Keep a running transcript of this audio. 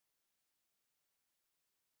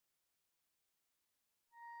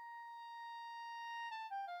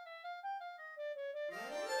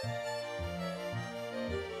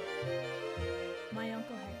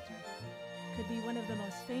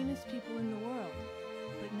honest people in the world,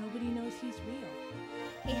 but nobody knows he's real.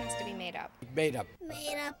 He has to be made up. Made up.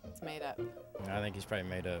 Made up. It's made up. I think he's probably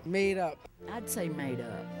made up. Made up. I'd say made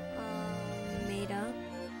up. Made up.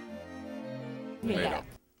 Made up.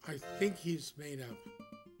 I think he's made up.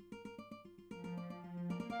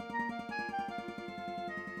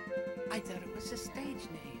 I thought it was a stage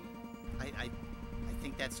name. I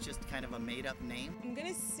think that's just kind of a made-up name. I'm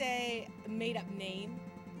gonna say a made-up name.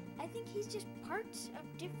 I think he's just parts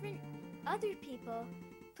of different other people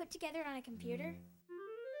put together on a computer.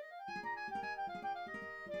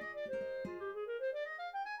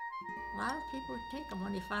 A lot of people would take him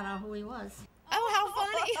when they found out who he was. Oh, how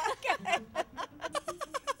funny! Okay.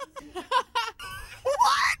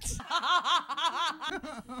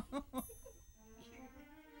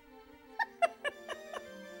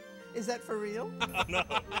 Is that for real? No.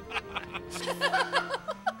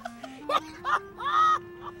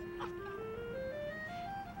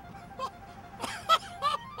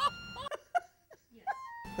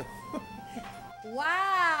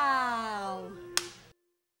 Wow!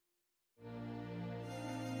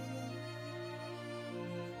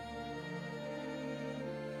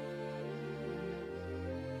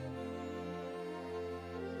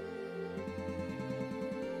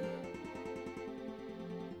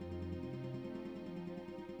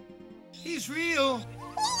 He's real.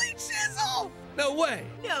 Holy chisel! No way.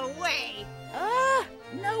 No way!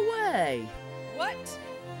 No way. What?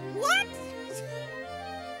 What?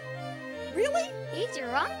 Really? He's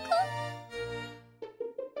your uncle?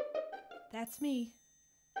 That's me.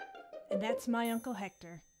 And that's my Uncle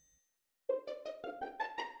Hector.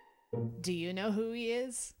 Do you know who he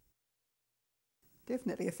is?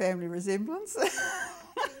 Definitely a family resemblance.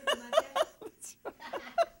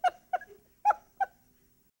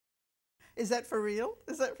 Is that for real?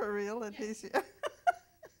 Is that for real? And he's,